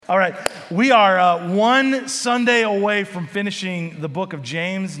All right, we are one Sunday away from finishing the book of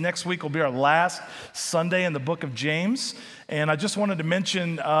James. Next week will be our last Sunday in the book of James. And I just wanted to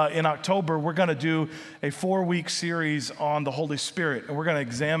mention in October, we're going to do a 4-week series on the Holy Spirit. And we're going to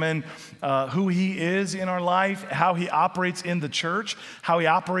examine who he is in our life, how he operates in the church, how he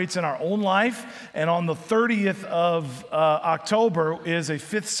operates in our own life. And on the 30th of October is a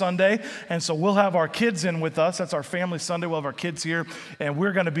 5th Sunday. And so we'll have our kids in with us. That's our family Sunday. We'll have our kids here. And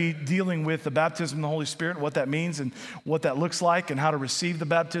we're going to be dealing with the baptism of the Holy Spirit, what that means and what that looks like and how to receive the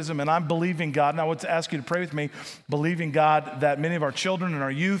baptism. And I'm believing God, and I want to ask you to pray with me, believing God that many of our children and our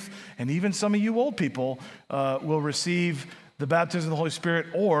youth, and even some of you old people, will receive the baptism of the Holy Spirit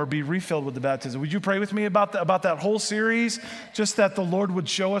or be refilled with the baptism. Would you pray with me about that whole series? Just that the Lord would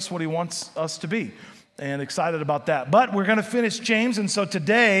show us what he wants us to be. And excited about that. But we're going to finish James, and so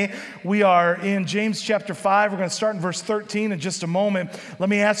today we are in James chapter 5. We're going to start in verse 13 in just a moment. Let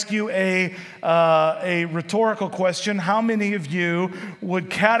me ask you a rhetorical question. How many of you would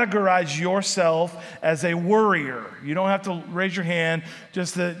categorize yourself as a worrier? You don't have to raise your hand,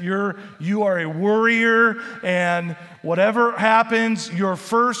 just that you are a worrier, and whatever happens, your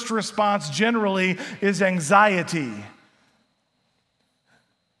first response generally is anxiety.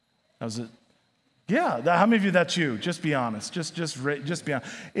 How's it? Yeah, how many of you, that's you? Just be honest. Just be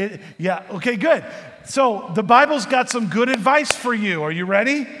honest. Yeah, okay, good. So the Bible's got some good advice for you. Are you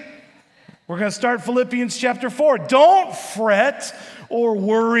ready? We're going to start Philippians chapter 4. Don't fret or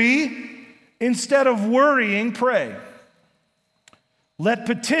worry. Instead of worrying, pray. Let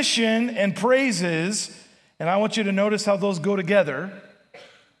petition and praises, and I want you to notice how those go together.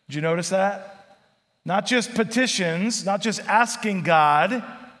 Did you notice that? Not just petitions, not just asking God,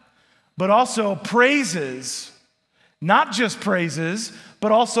 but also praises, not just praises,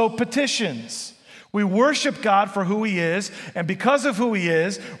 but also petitions. We worship God for who he is, and because of who he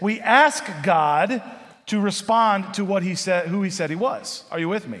is, we ask God to respond to what he said, who he said he was. Are you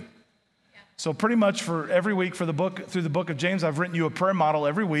with me? Yeah. So pretty much for every week through the book of James, I've written you a prayer model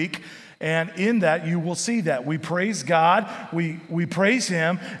every week, and in that you will see that we praise God, we praise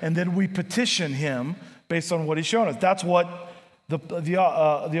him, and then we petition him based on what he's shown us. That's what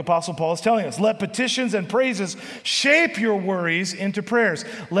the Apostle Paul is telling us. Let petitions and praises shape your worries into prayers,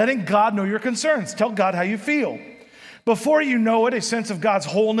 letting God know your concerns. Tell God how you feel. Before you know it, a sense of God's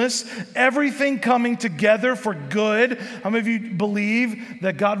wholeness, everything coming together for good. How many of you believe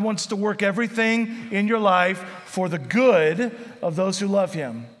that God wants to work everything in your life for the good of those who love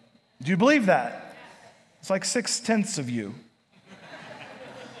him? Do you believe that? It's like 6/10 of you.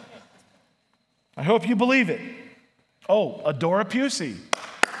 I hope you believe it. Oh, Adora Pusey,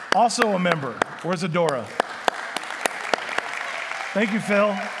 also a member. Where's Adora? Thank you,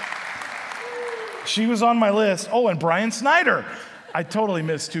 Phil. She was on my list. Oh, and Brian Snyder. I totally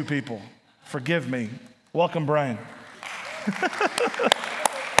missed 2 people. Forgive me. Welcome, Brian.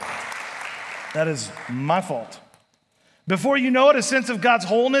 That is my fault. Before you know it, a sense of God's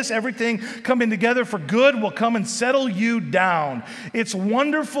wholeness, everything coming together for good will come and settle you down. It's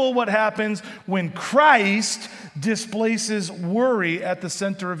wonderful what happens when Christ displaces worry at the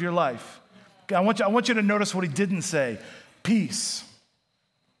center of your life. I want you to notice what he didn't say. Peace.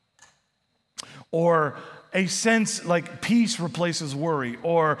 Or a sense like peace replaces worry,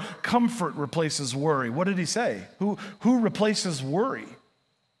 or comfort replaces worry. What did he say? Who replaces worry?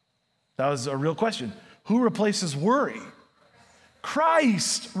 That was a real question. Who replaces worry?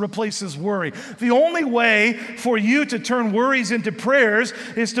 Christ replaces worry. The only way for you to turn worries into prayers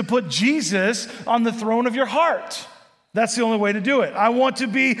is to put Jesus on the throne of your heart. That's the only way to do it. I want to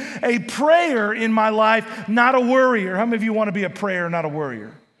be a prayer in my life, not a worrier. How many of you want to be a prayer, not a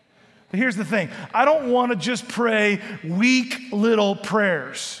worrier? But here's the thing. I don't want to just pray weak little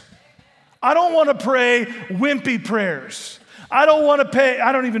prayers. I don't want to pray wimpy prayers. I don't want to pray,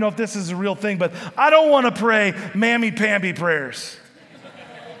 I don't even know if this is a real thing, but I don't want to pray mammy-pamby prayers.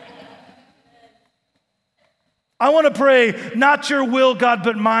 I want to pray, not your will, God,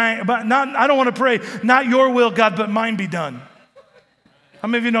 but mine. I don't want to pray, not your will, God, but mine be done. How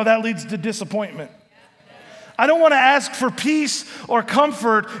many of you know that leads to disappointment? I don't want to ask for peace or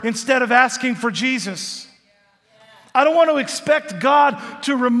comfort instead of asking for Jesus. I don't want to expect God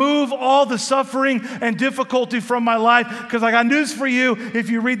to remove all the suffering and difficulty from my life, because I got news for you. If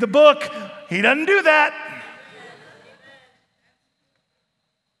you read the book, he doesn't do that.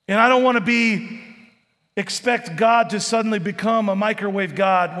 And I don't want to expect God to suddenly become a microwave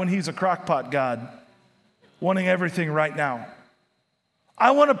God when he's a crockpot God, wanting everything right now.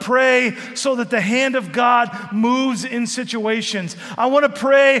 I want to pray so that the hand of God moves in situations. I want to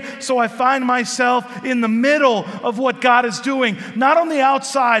pray so I find myself in the middle of what God is doing, not on the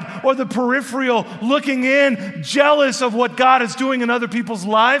outside or the peripheral, looking in, jealous of what God is doing in other people's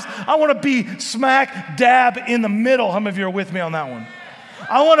lives. I want to be smack dab in the middle. How many of you are with me on that one?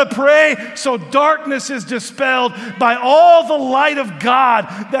 I want to pray so darkness is dispelled by all the light of God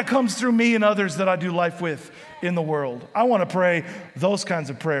that comes through me and others that I do life with in the world. I want to pray those kinds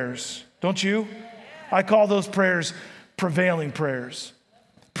of prayers. Don't you? I call those prayers prevailing prayers.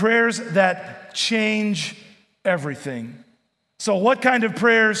 Prayers that change everything. So what kind of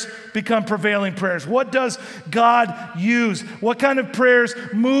prayers become prevailing prayers? What does God use? What kind of prayers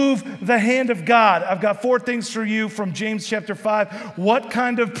move the hand of God? I've got 4 things for you from James chapter 5. What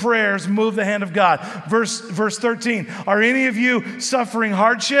kind of prayers move the hand of God? Verse 13. Are any of you suffering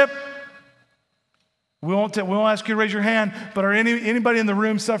hardship? We won't ask you to raise your hand, but are anybody in the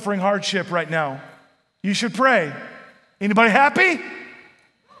room suffering hardship right now? You should pray. Anybody happy?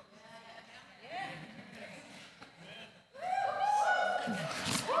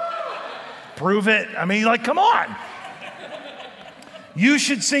 Prove it. I mean, like, come on. You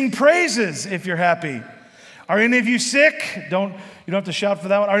should sing praises if you're happy. Are any of you sick? You don't have to shout for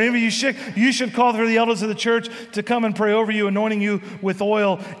that one. Are any of you sick? You should call for the elders of the church to come and pray over you, anointing you with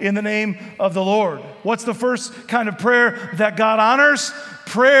oil in the name of the Lord. What's the first kind of prayer that God honors?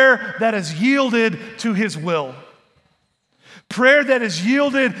 Prayer that is yielded to His will. Prayer that is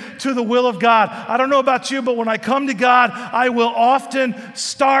yielded to the will of God. I don't know about you, but when I come to God, I will often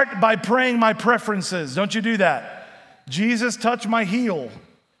start by praying my preferences. Don't you do that? Jesus, touch my heel.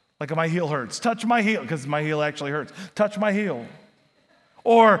 Like my heel hurts. Touch my heel, because my heel actually hurts. Touch my heel.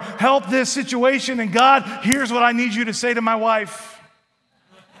 Or help this situation, and God, here's what I need you to say to my wife.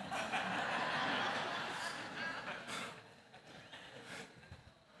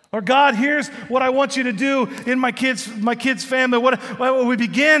 Or God, here's what I want you to do in my kids' family. We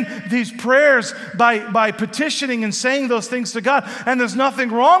begin these prayers by petitioning and saying those things to God, and there's nothing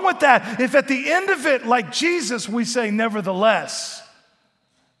wrong with that. If at the end of it, like Jesus, we say, nevertheless,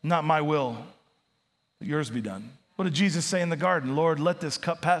 not my will, but yours be done. What did Jesus say in the garden? Lord, let this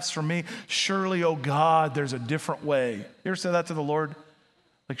cup pass from me. Surely, oh God, there's a different way. You ever say that to the Lord?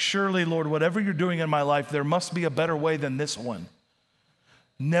 Like, surely, Lord, whatever you're doing in my life, there must be a better way than this one.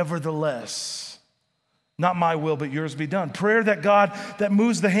 Nevertheless, not my will, but yours be done. Prayer that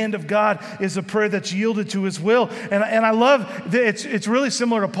moves the hand of God is a prayer that's yielded to His will. And I love that it's really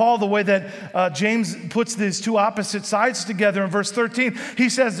similar to Paul, the way that James puts these 2 opposite sides together in verse 13. He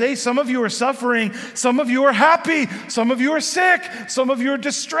says, hey, some of you are suffering, some of you are happy, some of you are sick, some of you are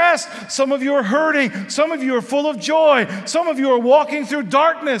distressed, some of you are hurting, some of you are full of joy, some of you are walking through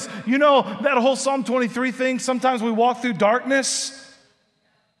darkness. You know that whole Psalm 23 thing, sometimes we walk through darkness.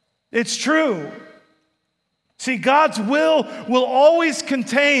 It's true. See, God's will always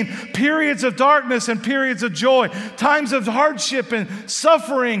contain periods of darkness and periods of joy, times of hardship and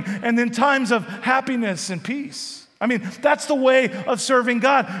suffering, and then times of happiness and peace. I mean, that's the way of serving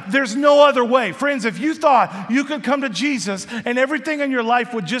God. There's no other way. Friends, if you thought you could come to Jesus and everything in your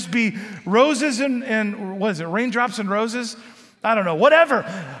life would just be roses and what is it, raindrops and roses? I don't know,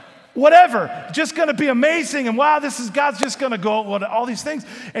 whatever, just going to be amazing, and wow, God's just going to go, all these things,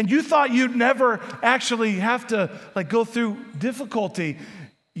 and you thought you'd never actually have to go through difficulty,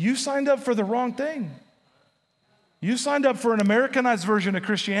 you signed up for the wrong thing. You signed up for an Americanized version of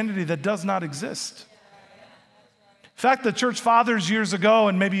Christianity that does not exist. In fact, the church fathers years ago,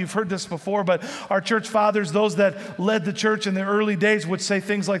 and maybe you've heard this before, but our church fathers, those that led the church in the early days, would say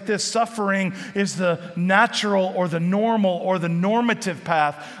things like this: suffering is the natural or the normal or the normative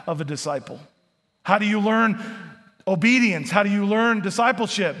path of a disciple. How do you learn obedience? How do you learn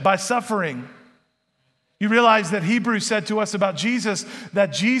discipleship? By suffering. You realize that Hebrews said to us about Jesus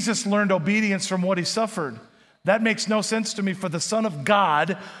that Jesus learned obedience from what He suffered. That makes no sense to me for the Son of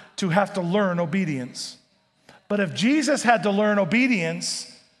God to have to learn obedience. But if Jesus had to learn obedience,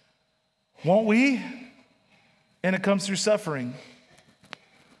 won't we? And it comes through suffering.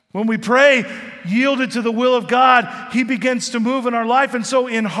 When we pray, yielded to the will of God, He begins to move in our life. And so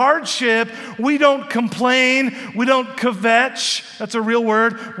in hardship, we don't complain, we don't kvetch, that's a real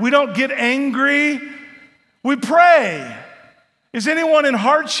word, we don't get angry, we pray. Is anyone in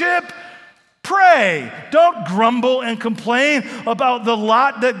hardship? Pray. Don't grumble and complain about the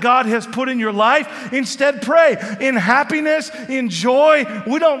lot that God has put in your life. Instead, pray. In happiness, in joy,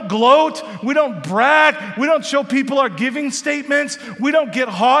 we don't gloat, we don't brag, we don't show people our giving statements, we don't get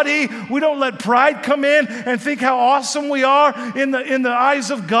haughty, we don't let pride come in and think how awesome we are in the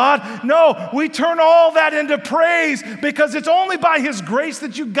eyes of God. No, we turn all that into praise because it's only by His grace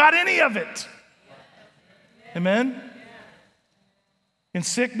that you got any of it. Amen? In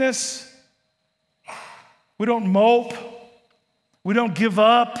sickness, we don't mope, we don't give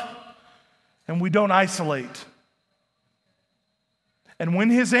up, and we don't isolate. And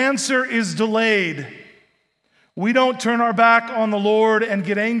when His answer is delayed, we don't turn our back on the Lord and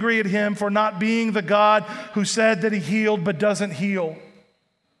get angry at Him for not being the God who said that He healed but doesn't heal.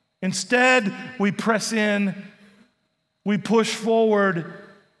 Instead, we press in, we push forward,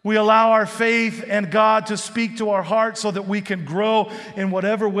 we allow our faith and God to speak to our hearts so that we can grow in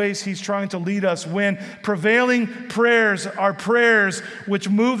whatever ways He's trying to lead us. When prevailing prayers are prayers which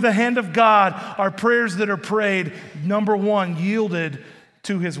move the hand of God, are prayers that are prayed, number one, yielded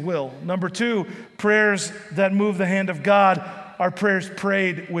to His will. Number two, prayers that move the hand of God are prayers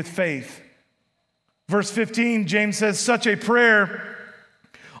prayed with faith. Verse 15, James says, such a prayer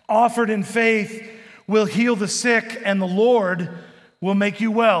offered in faith will heal the sick, and the Lord will make you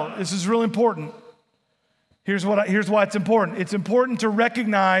well. This is real important. Here's why it's important. It's important to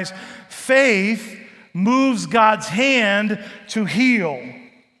recognize faith moves God's hand to heal,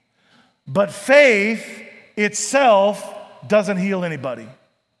 but faith itself doesn't heal anybody.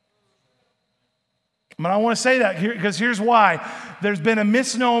 I want to say that here because here's why. There's been a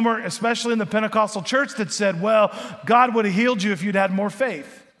misnomer, especially in the Pentecostal church, that said, well, God would have healed you if you'd had more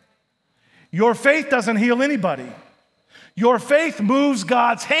faith. Your faith doesn't heal anybody. Your faith moves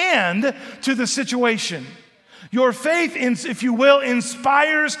God's hand to the situation. Your faith, if you will,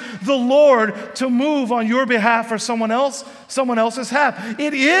 inspires the Lord to move on your behalf or someone else's behalf.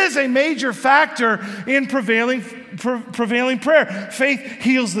 It is a major factor in prevailing prayer. Faith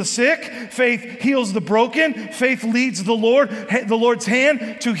heals the sick. Faith heals the broken. Faith leads the Lord's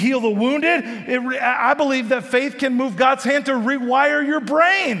hand to heal the wounded. I believe that faith can move God's hand to rewire your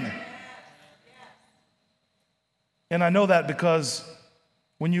brain. And I know that because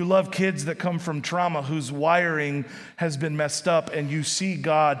when you love kids that come from trauma whose wiring has been messed up and you see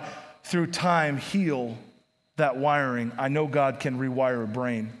God through time heal that wiring, I know God can rewire a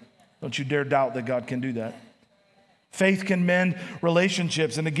brain. Don't you dare doubt that God can do that. Faith can mend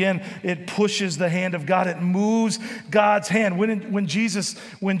relationships. And again, it pushes the hand of God. It moves God's hand. When Jesus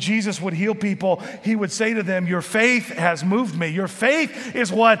would heal people, He would say to them, your faith has moved me. Your faith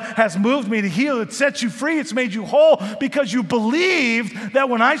is what has moved me to heal. It sets you free. It's made you whole because you believed that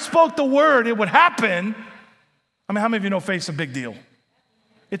when I spoke the word, it would happen. I mean, how many of you know faith's a big deal?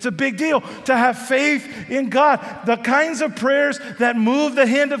 It's a big deal to have faith in God. The kinds of prayers that move the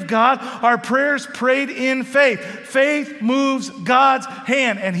hand of God are prayers prayed in faith. Faith moves God's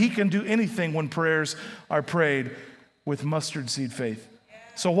hand, and He can do anything when prayers are prayed with mustard seed faith.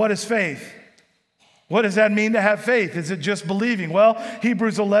 So what is faith? What does that mean to have faith? Is it just believing? Well,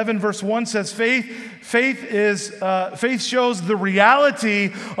 Hebrews 11 verse 1 says faith shows the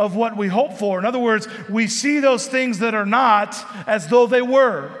reality of what we hope for. In other words, we see those things that are not as though they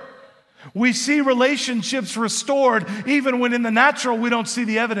were. We see relationships restored even when in the natural we don't see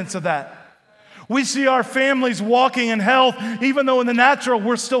the evidence of that. We see our families walking in health even though in the natural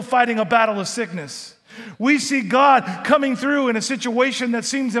we're still fighting a battle of sickness. We see God coming through in a situation that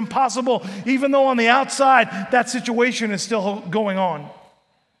seems impossible, even though on the outside that situation is still going on.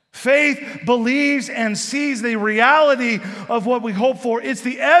 Faith believes and sees the reality of what we hope for. It's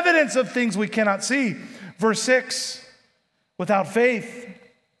the evidence of things we cannot see. Verse 6, without faith,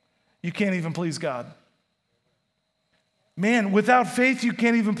 you can't even please God. Man, without faith, you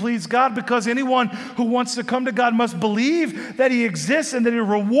can't even please God because anyone who wants to come to God must believe that He exists and that He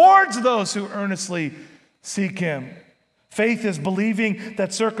rewards those who earnestly seek Him. Faith is believing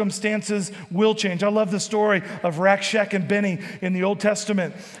that circumstances will change. I love the story of Rakshak and Benny in the Old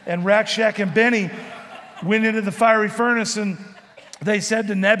Testament. And Rakshak and Benny went into the fiery furnace and they said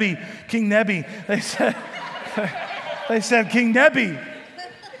to King Nebi, they said, King Nebi,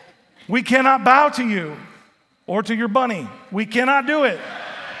 we cannot bow to you. Or to your bunny. We cannot do it.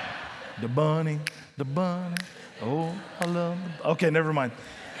 The bunny, oh, I love the... Okay, never mind.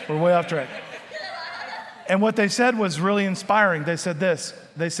 We're way off track. And what they said was really inspiring. They said this.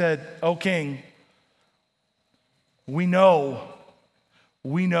 They said, "O king, we know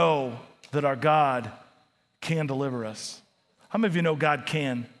that our God can deliver us." How many of you know God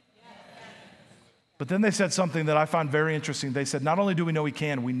can? But then they said something that I find very interesting. They said, not only do we know He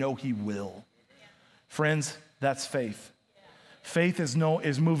can, we know He will. Friends, that's faith. Faith is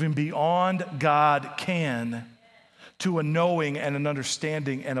moving beyond God can to a knowing and an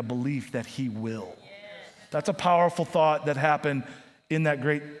understanding and a belief that he will. That's a powerful thought that happened in that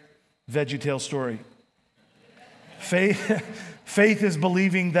great VeggieTale story. Faith is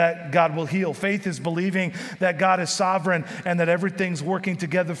believing that God will heal. Faith is believing that God is sovereign and that everything's working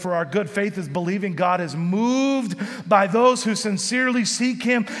together for our good. Faith is believing God is moved by those who sincerely seek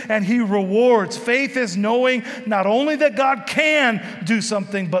him and he rewards. Faith is knowing not only that God can do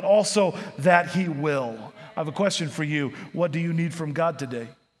something, but also that he will. I have a question for you. What do you need from God today?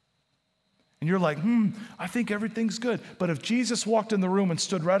 And you're like, I think everything's good. But if Jesus walked in the room and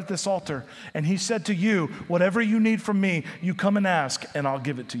stood right at this altar and he said to you, whatever you need from me, you come and ask and I'll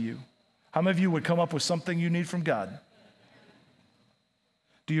give it to you. How many of you would come up with something you need from God?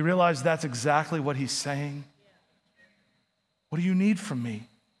 Do you realize that's exactly what he's saying? What do you need from me?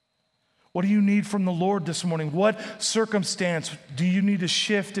 What do you need from the Lord this morning? What circumstance do you need to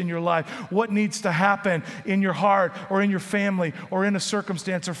shift in your life? What needs to happen in your heart or in your family or in a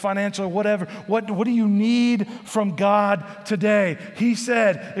circumstance or financial or whatever? What do you need from God today? He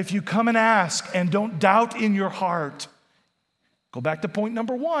said, if you come and ask and don't doubt in your heart, go back to point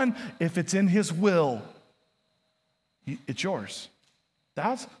number 1, if it's in his will, it's yours.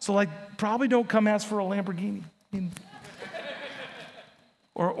 So probably don't come ask for a Lamborghini.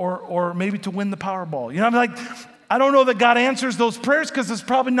 Or maybe to win the Powerball. I don't know that God answers those prayers because it's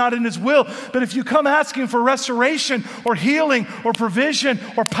probably not in his will. But if you come asking for restoration or healing or provision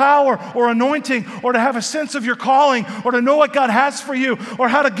or power or anointing or to have a sense of your calling or to know what God has for you or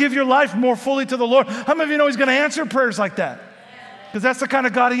how to give your life more fully to the Lord, how many of you know he's going to answer prayers like that? Because that's the kind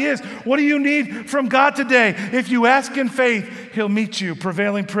of God he is. What do you need from God today? If you ask in faith, he'll meet you.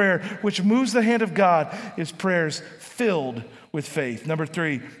 Prevailing prayer, which moves the hand of God, is prayers filled with faith. Number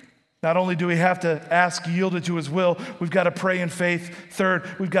 3, not only do we have to ask yielded to his will, we've got to pray in faith. Third,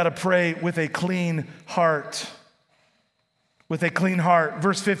 we've got to pray with a clean heart. With a clean heart.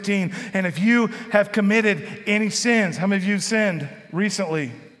 Verse 15, and if you have committed any sins, how many of you have sinned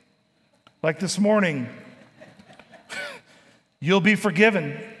recently? Like this morning, you'll be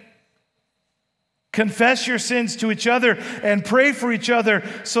forgiven. Confess your sins to each other and pray for each other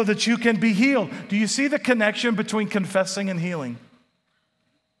so that you can be healed. Do you see the connection between confessing and healing?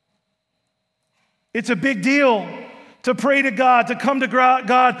 It's a big deal to pray to God, to come to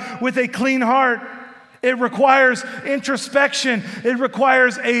God with a clean heart. It requires introspection. It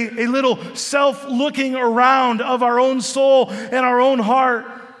requires a little self-looking around of our own soul and our own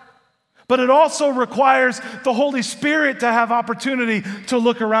heart. But it also requires the Holy Spirit to have opportunity to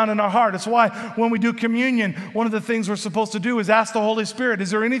look around in our heart. It's why when we do communion, one of the things we're supposed to do is ask the Holy Spirit,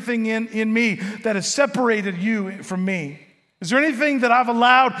 is there anything in me that has separated you from me? Is there anything that I've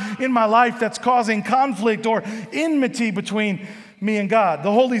allowed in my life that's causing conflict or enmity between me and God?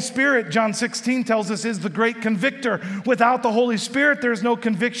 The Holy Spirit, John 16 tells us, is the great convictor. Without the Holy Spirit, there's no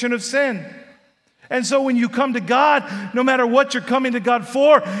conviction of sin. And so when you come to God, no matter what you're coming to God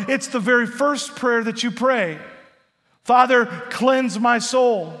for, it's the very first prayer that you pray. Father, cleanse my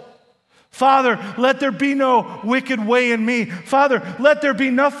soul. Father, let there be no wicked way in me. Father, let there be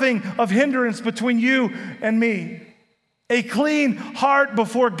nothing of hindrance between you and me. A clean heart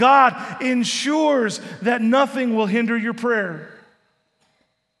before God ensures that nothing will hinder your prayer.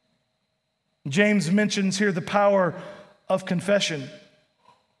 James mentions here the power of confession.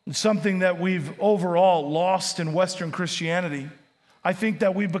 It's something that we've overall lost in Western Christianity. I think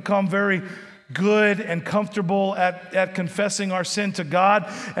that we've become very good and comfortable at confessing our sin to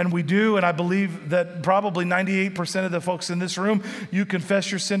God, and we do, and I believe that probably 98% of the folks in this room, you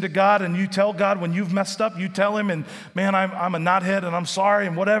confess your sin to God, and you tell God when you've messed up, you tell him, and man, I'm a knothead, and I'm sorry,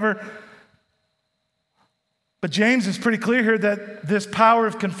 and whatever. But James is pretty clear here that this power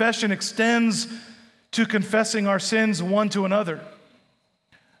of confession extends to confessing our sins one to another.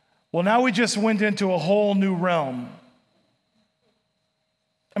 Well, now we just went into a whole new realm.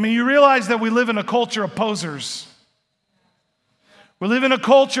 I mean, you realize that we live in a culture of posers. We live in a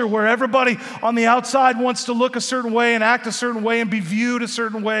culture where everybody on the outside wants to look a certain way and act a certain way and be viewed a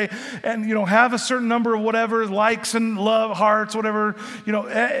certain way and, have a certain number of whatever, likes and love, hearts, whatever.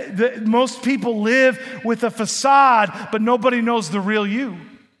 Most people live with a facade, but nobody knows the real you.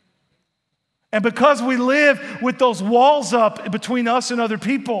 And because we live with those walls up between us and other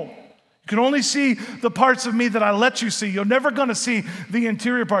people, you can only see the parts of me that I let you see. You're never going to see the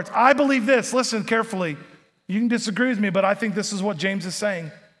interior parts. I believe this. Listen carefully. You can disagree with me, but I think this is what James is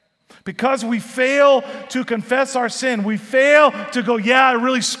saying. Because we fail to confess our sin, we fail to go, yeah, I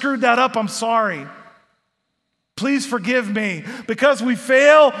really screwed that up. I'm sorry. Please forgive me. Because we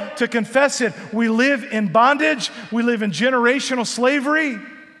fail to confess it, we live in bondage, we live in generational slavery,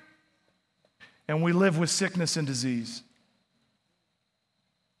 and we live with sickness and disease.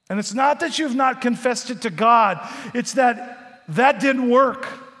 And it's not that you've not confessed it to God, it's that didn't work,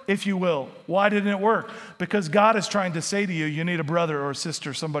 if you will. Why didn't it work? Because God is trying to say to you, you need a brother or a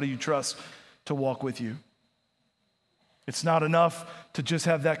sister, somebody you trust to walk with you. It's not enough to just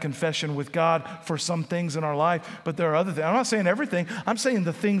have that confession with God for some things in our life, but there are other things. I'm not saying everything. I'm saying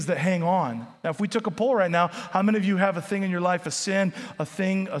the things that hang on. Now, if we took a poll right now, how many of you have a thing in your life, a sin, a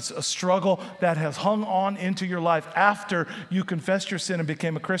thing, a struggle that has hung on into your life after you confessed your sin and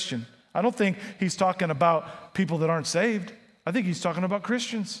became a Christian? I don't think he's talking about people that aren't saved. I think he's talking about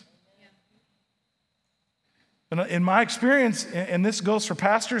Christians. And in my experience, and this goes for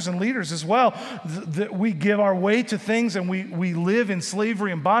pastors and leaders as well, that we give our way to things and we live in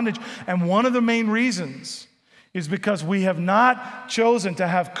slavery and bondage. And one of the main reasons is because we have not chosen to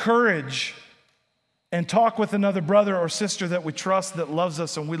have courage and talk with another brother or sister that we trust, that loves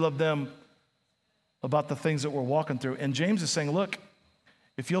us and we love them, about the things that we're walking through. And James is saying, look,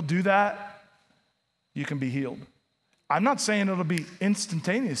 if you'll do that, you can be healed. I'm not saying it'll be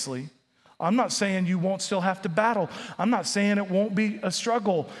instantaneously. I'm not saying you won't still have to battle. I'm not saying it won't be a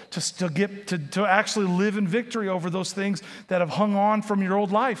struggle to actually live in victory over those things that have hung on from your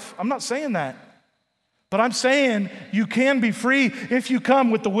old life. I'm not saying that. But I'm saying you can be free if you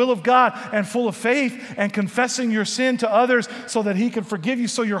come with the will of God and full of faith and confessing your sin to others so that he can forgive you,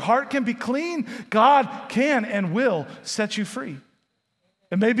 so your heart can be clean. God can and will set you free.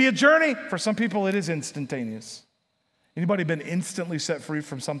 It may be a journey. For some people, it is instantaneous. Anybody been instantly set free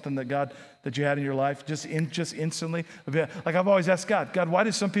from something that you had in your life? Just instantly? Like I've always asked God, why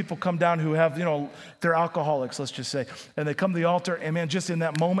do some people come down who have, they're alcoholics, let's just say, and they come to the altar and man, just in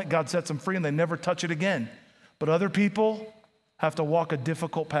that moment, God sets them free and they never touch it again. But other people have to walk a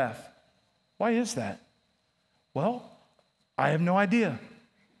difficult path. Why is that? Well, I have no idea.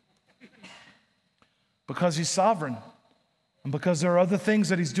 Because he's sovereign. And because there are other things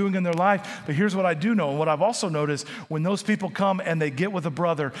that he's doing in their life. But here's what I do know, and what I've also noticed, when those people come and they get with a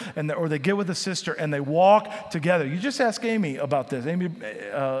brother or they get with a sister and they walk together. You just ask Amy about this.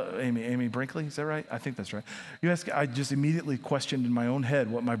 Amy Brinkley, is that right? I think that's right. I just immediately questioned in my own head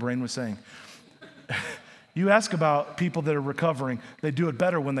what my brain was saying. You ask about people that are recovering, they do it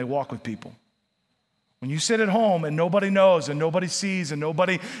better when they walk with people. When you sit at home and nobody knows and nobody sees and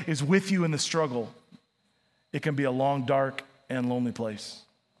nobody is with you in the struggle, it can be a long, dark, and lonely place.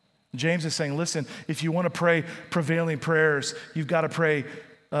 James is saying, listen, if you want to pray prevailing prayers, you've got to pray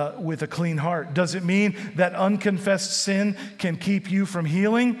with a clean heart. Does it mean that unconfessed sin can keep you from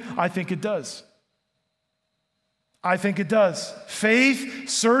healing? I think it does. I think it does. Faith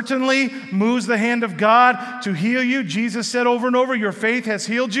certainly moves the hand of God to heal you. Jesus said over and over, your faith has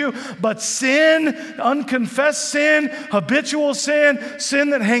healed you. But sin, unconfessed sin, habitual sin,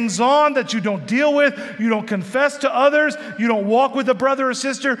 sin that hangs on, that you don't deal with, you don't confess to others, you don't walk with a brother or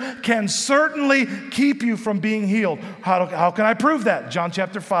sister, can certainly keep you from being healed. How can I prove that? John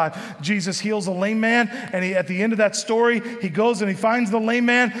chapter 5, Jesus heals a lame man, and at the end of that story, he goes and he finds the lame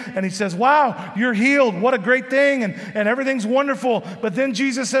man, and he says, wow, you're healed. What a great thing. And everything's wonderful. But then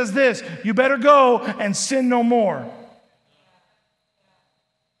Jesus says this, you better go and sin no more.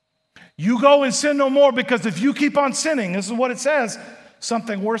 You go and sin no more, because if you keep on sinning, this is what it says,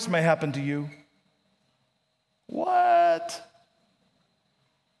 something worse may happen to you. What?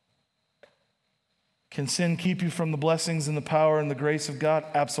 Can sin keep you from the blessings and the power and the grace of God?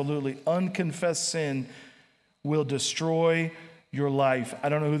 Absolutely. Unconfessed sin will destroy your life. I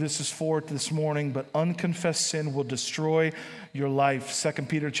don't know who this is for this morning, but unconfessed sin will destroy your life. 2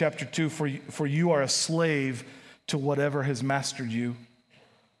 Peter chapter 2, for you are a slave to whatever has mastered you.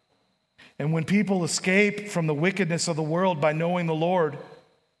 And when people escape from the wickedness of the world by knowing the Lord,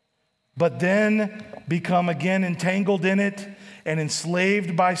 but then become again entangled in it and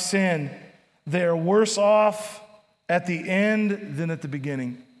enslaved by sin, they are worse off at the end than at the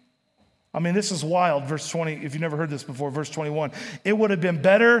beginning. I mean, this is wild. Verse 20, if you've never heard this before, verse 21. It would have been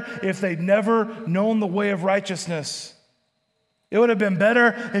better if they'd never known the way of righteousness. It would have been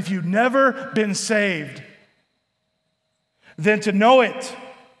better if you'd never been saved than to know it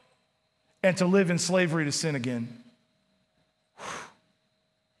and to live in slavery to sin again.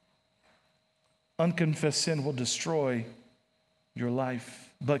 Unconfessed sin will destroy your life,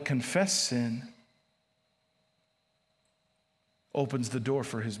 but confessed sin opens the door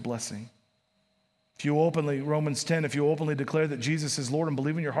for his blessing. If you openly, Romans 10, if you openly declare that Jesus is Lord and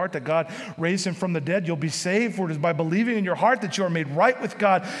believe in your heart that God raised him from the dead, you'll be saved. For it is by believing in your heart that you are made right with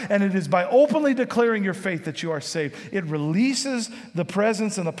God, and it is by openly declaring your faith that you are saved. It releases the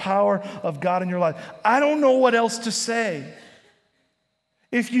presence and the power of God in your life. I don't know what else to say.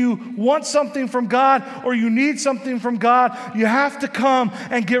 If you want something from God or you need something from God, you have to come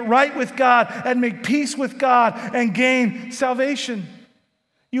and get right with God and make peace with God and gain salvation.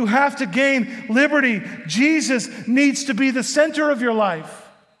 You have to gain liberty. Jesus needs to be the center of your life.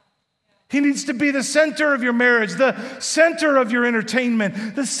 He needs to be the center of your marriage, the center of your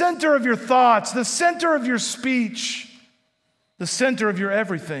entertainment, the center of your thoughts, the center of your speech, the center of your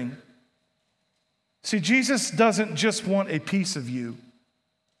everything. See, Jesus doesn't just want a piece of you.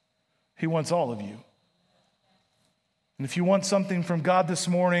 He wants all of you. And if you want something from God this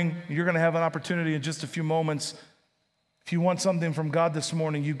morning, you're going to have an opportunity in just a few moments. If you want something from God this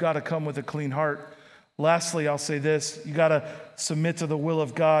morning, you've got to come with a clean heart. Lastly, I'll say this. You've got to submit to the will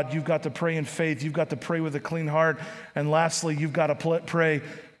of God. You've got to pray in faith. You've got to pray with a clean heart. And lastly, you've got to pray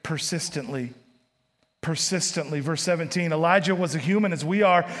persistently. Persistently. Verse 17, Elijah was a human as we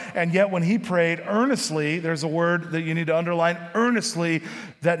are, and yet when he prayed earnestly, there's a word that you need to underline, earnestly,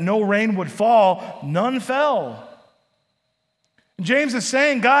 that no rain would fall, none fell. James is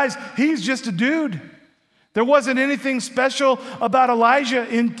saying, guys, he's just a dude. There wasn't anything special about Elijah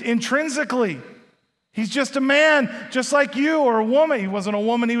intrinsically. He's just a man, just like you or a woman. He wasn't a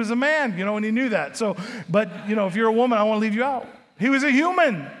woman, he was a man, and he knew that. So, but, if you're a woman, I want to leave you out. He was a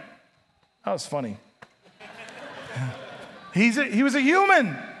human. That was funny. He was a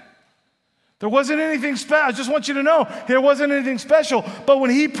human. There wasn't anything special. I just want you to know, there wasn't anything special. But when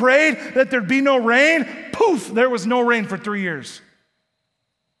he prayed that there'd be no rain, poof, there was no rain for 3 years.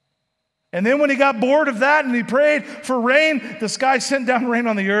 And then when he got bored of that and he prayed for rain, the sky sent down rain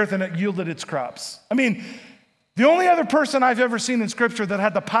on the earth and it yielded its crops. I mean, the only other person I've ever seen in Scripture that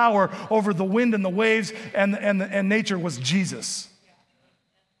had the power over the wind and the waves and nature was Jesus.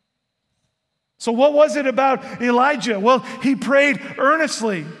 So what was it about Elijah? Well, he prayed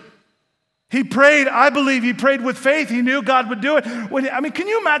earnestly. He prayed, I believe he prayed with faith. He knew God would do it. Can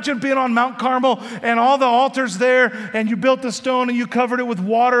you imagine being on Mount Carmel and all the altars there and you built the stone and you covered it with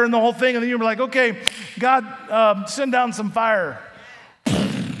water and the whole thing and then you were like, okay, God, send down some fire.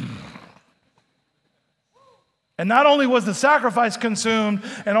 And not only was the sacrifice consumed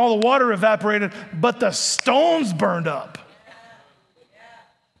and all the water evaporated, but the stones burned up.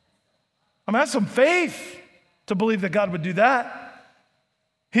 That's some faith to believe that God would do that.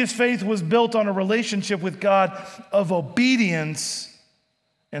 His faith was built on a relationship with God of obedience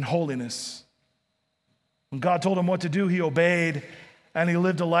and holiness. When God told him what to do, he obeyed, and he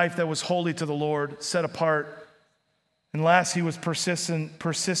lived a life that was holy to the Lord, set apart. And last, he was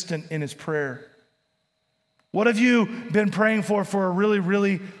persistent in his prayer. What have you been praying for a really,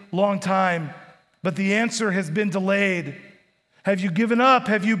 really long time, but the answer has been delayed? Have you given up?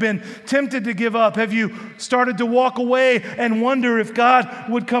 Have you been tempted to give up? Have you started to walk away and wonder if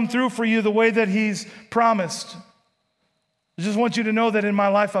God would come through for you the way that he's promised? I just want you to know that in my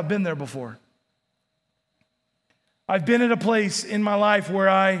life, I've been there before. I've been at a place in my life where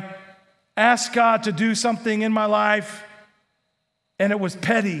I asked God to do something in my life, and it was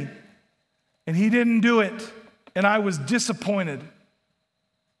petty, and he didn't do it, and I was disappointed,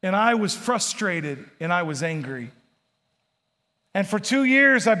 and I was frustrated, and I was angry. And for 2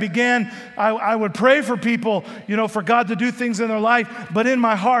 years, I would pray for people, for God to do things in their life. But in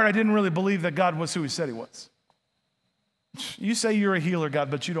my heart, I didn't really believe that God was who he said he was. You say you're a healer,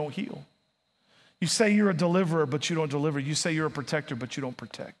 God, but you don't heal. You say you're a deliverer, but you don't deliver. You say you're a protector, but you don't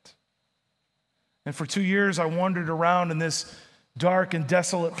protect. And for 2 years, I wandered around in this dark and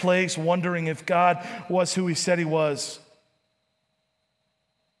desolate place, wondering if God was who he said he was.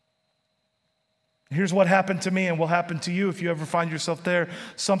 Here's what happened to me and will happen to you if you ever find yourself there.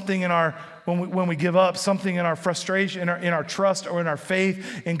 Something when we give up, something in our frustration, in our trust or in our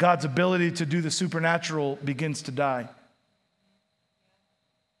faith in God's ability to do the supernatural begins to die.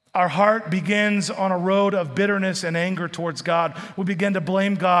 Our heart begins on a road of bitterness and anger towards God. We begin to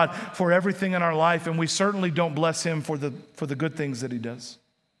blame God for everything in our life, and we certainly don't bless him for the good things that he does.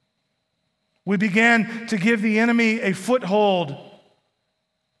 We began to give the enemy a foothold,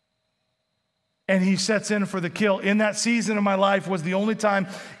 and he sets in for the kill. In that season of my life was the only time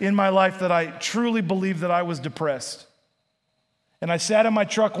in my life that I truly believed that I was depressed. And I sat in my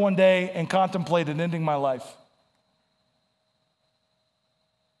truck one day and contemplated ending my life.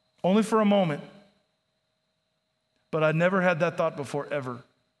 Only for a moment. But I'd never had that thought before, ever.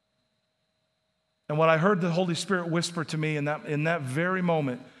 And what I heard the Holy Spirit whisper to me in that very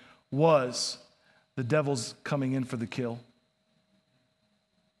moment was the devil's coming in for the kill.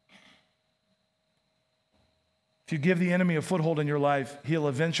 If you give the enemy a foothold in your life, he'll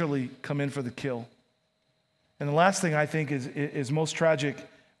eventually come in for the kill. And the last thing I think is most tragic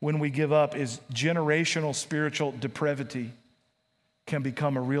when we give up is generational spiritual depravity can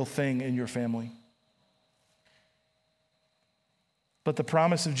become a real thing in your family. But the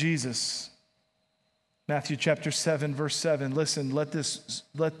promise of Jesus, Matthew chapter 7, verse 7, listen, let this,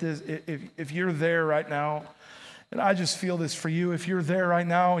 if you're there right now, and I just feel this for you, if you're there right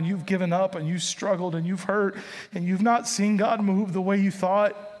now and you've given up and you've struggled and you've hurt and you've not seen God move the way you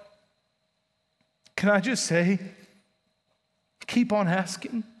thought, can I just say, keep on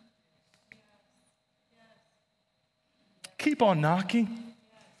asking. Keep on knocking.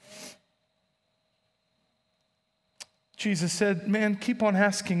 Jesus said, man, keep on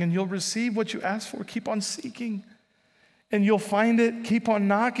asking and you'll receive what you ask for. Keep on seeking and you'll find it. Keep on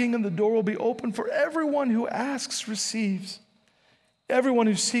knocking and the door will be open. For everyone who asks receives. Everyone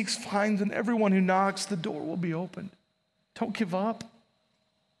who seeks finds, and everyone who knocks, the door will be opened. Don't give up.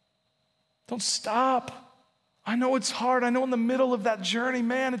 Don't stop. I know it's hard. I know in the middle of that journey,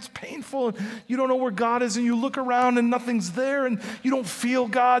 man, it's painful. You don't know where God is and you look around and nothing's there and you don't feel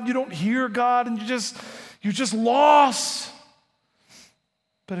God, you don't hear God, and you're just lost.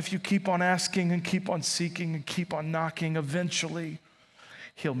 But if you keep on asking and keep on seeking and keep on knocking, eventually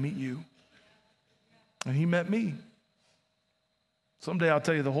he'll meet you. And he met me. Someday I'll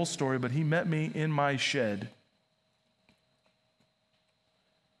tell you the whole story, but he met me in my shed.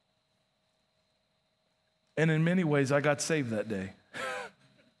 And in many ways, I got saved that day.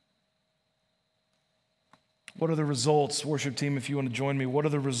 What are the results, worship team, if you want to join me? What are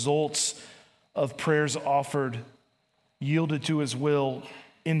the results of prayers offered, yielded to his will,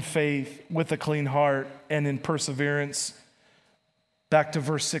 in faith, with a clean heart, and in perseverance? Back to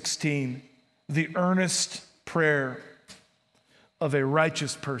verse 16. The earnest prayer of a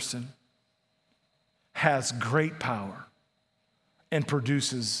righteous person has great power and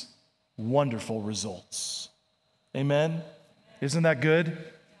produces wonderful results. Amen? Isn't that good?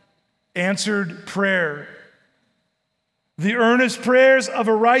 Answered prayer. The earnest prayers of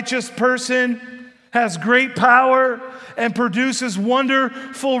a righteous person has great power and produces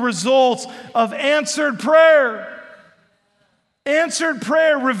wonderful results of answered prayer. Answered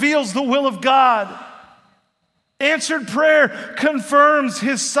prayer reveals the will of God. Answered prayer confirms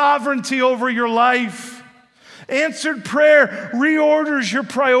his sovereignty over your life. Answered prayer reorders your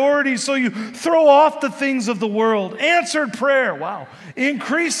priorities so you throw off the things of the world. Answered prayer, wow,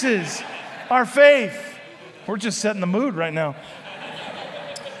 increases our faith. We're just setting the mood right now.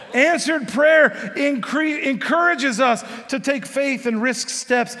 Answered prayer encourages us to take faith and risk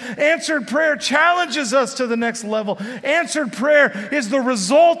steps. Answered prayer challenges us to the next level. Answered prayer is the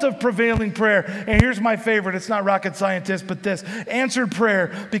result of prevailing prayer. And here's my favorite. It's not rocket scientist, but this. Answered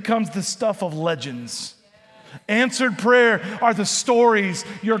prayer becomes the stuff of legends. Answered prayer are the stories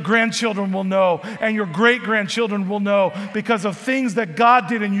your grandchildren will know and your great-grandchildren will know because of things that God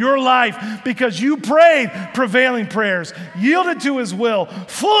did in your life because you prayed prevailing prayers, yielded to his will,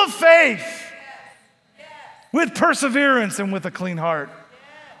 full of faith, with perseverance and with a clean heart.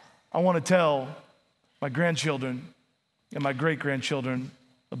 I want to tell my grandchildren and my great-grandchildren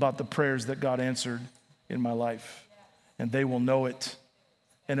about the prayers that God answered in my life, and they will know it,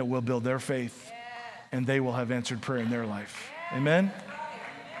 and it will build their faith. And they will have answered prayer in their life. Amen?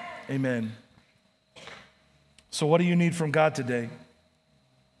 Amen. So what do you need from God today?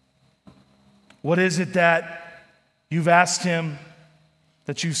 What is it that you've asked him,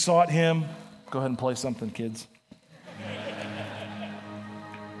 that you've sought him? Go ahead and play something, kids.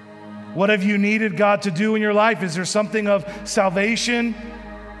 What have you needed God to do in your life? Is there something of salvation?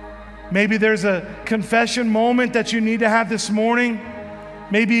 Maybe there's a confession moment that you need to have this morning.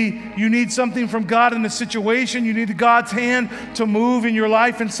 Maybe you need something from God in a situation. You need God's hand to move in your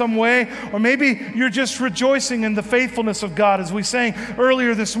life in some way. Or maybe you're just rejoicing in the faithfulness of God. As we sang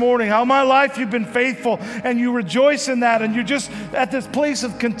earlier this morning, how my life you've been faithful, and you rejoice in that, and you're just at this place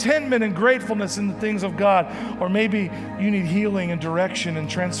of contentment and gratefulness in the things of God. Or maybe you need healing and direction and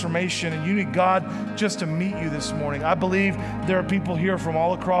transformation, and you need God just to meet you this morning. I believe there are people here from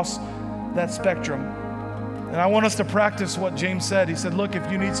all across that spectrum. And I want us to practice what James said. He said, look,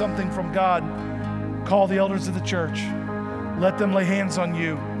 if you need something from God, call the elders of the church. Let them lay hands on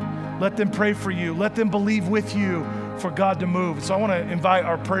you. Let them pray for you. Let them believe with you for God to move. So I want to invite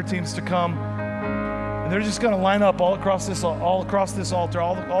our prayer teams to come. And they're just going to line up all across this altar, all across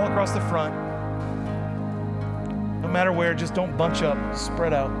the front. No matter where, just don't bunch up,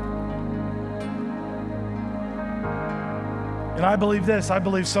 spread out. And I believe this. I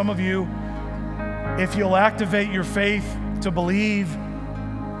believe some of you, if you'll activate your faith to believe.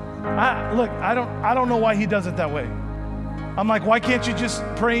 I don't know why he does it that way. I'm like, why can't you just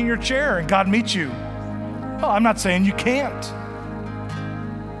pray in your chair and God meet you? Well, I'm not saying you can't.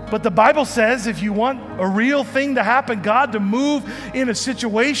 But the Bible says if you want a real thing to happen, God to move in a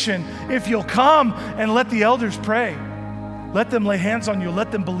situation, if you'll come and let the elders pray, let them lay hands on you,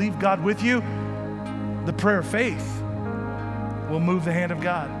 let them believe God with you, the prayer of faith will move the hand of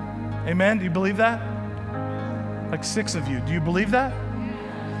God. Amen? Do you believe that? Like 6 of you. Do you believe that?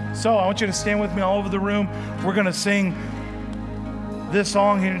 So I want you to stand with me all over the room. We're going to sing this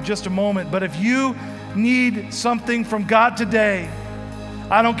song here in just a moment. But if you need something from God today,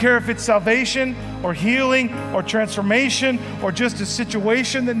 I don't care if it's salvation or healing or transformation or just a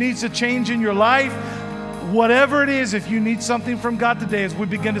situation that needs to change in your life, whatever it is, if you need something from God today, as we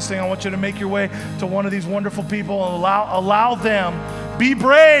begin to sing, I want you to make your way to one of these wonderful people and allow them. Be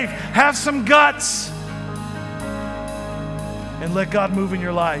brave, have some guts, and let God move in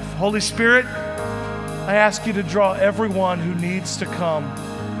your life. Holy Spirit, I ask you to draw everyone who needs to come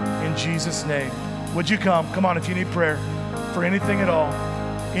in Jesus' name. Would you come? Come on, if you need prayer for anything at all,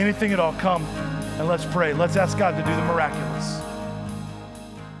 come and let's pray. Let's ask God to do the miraculous.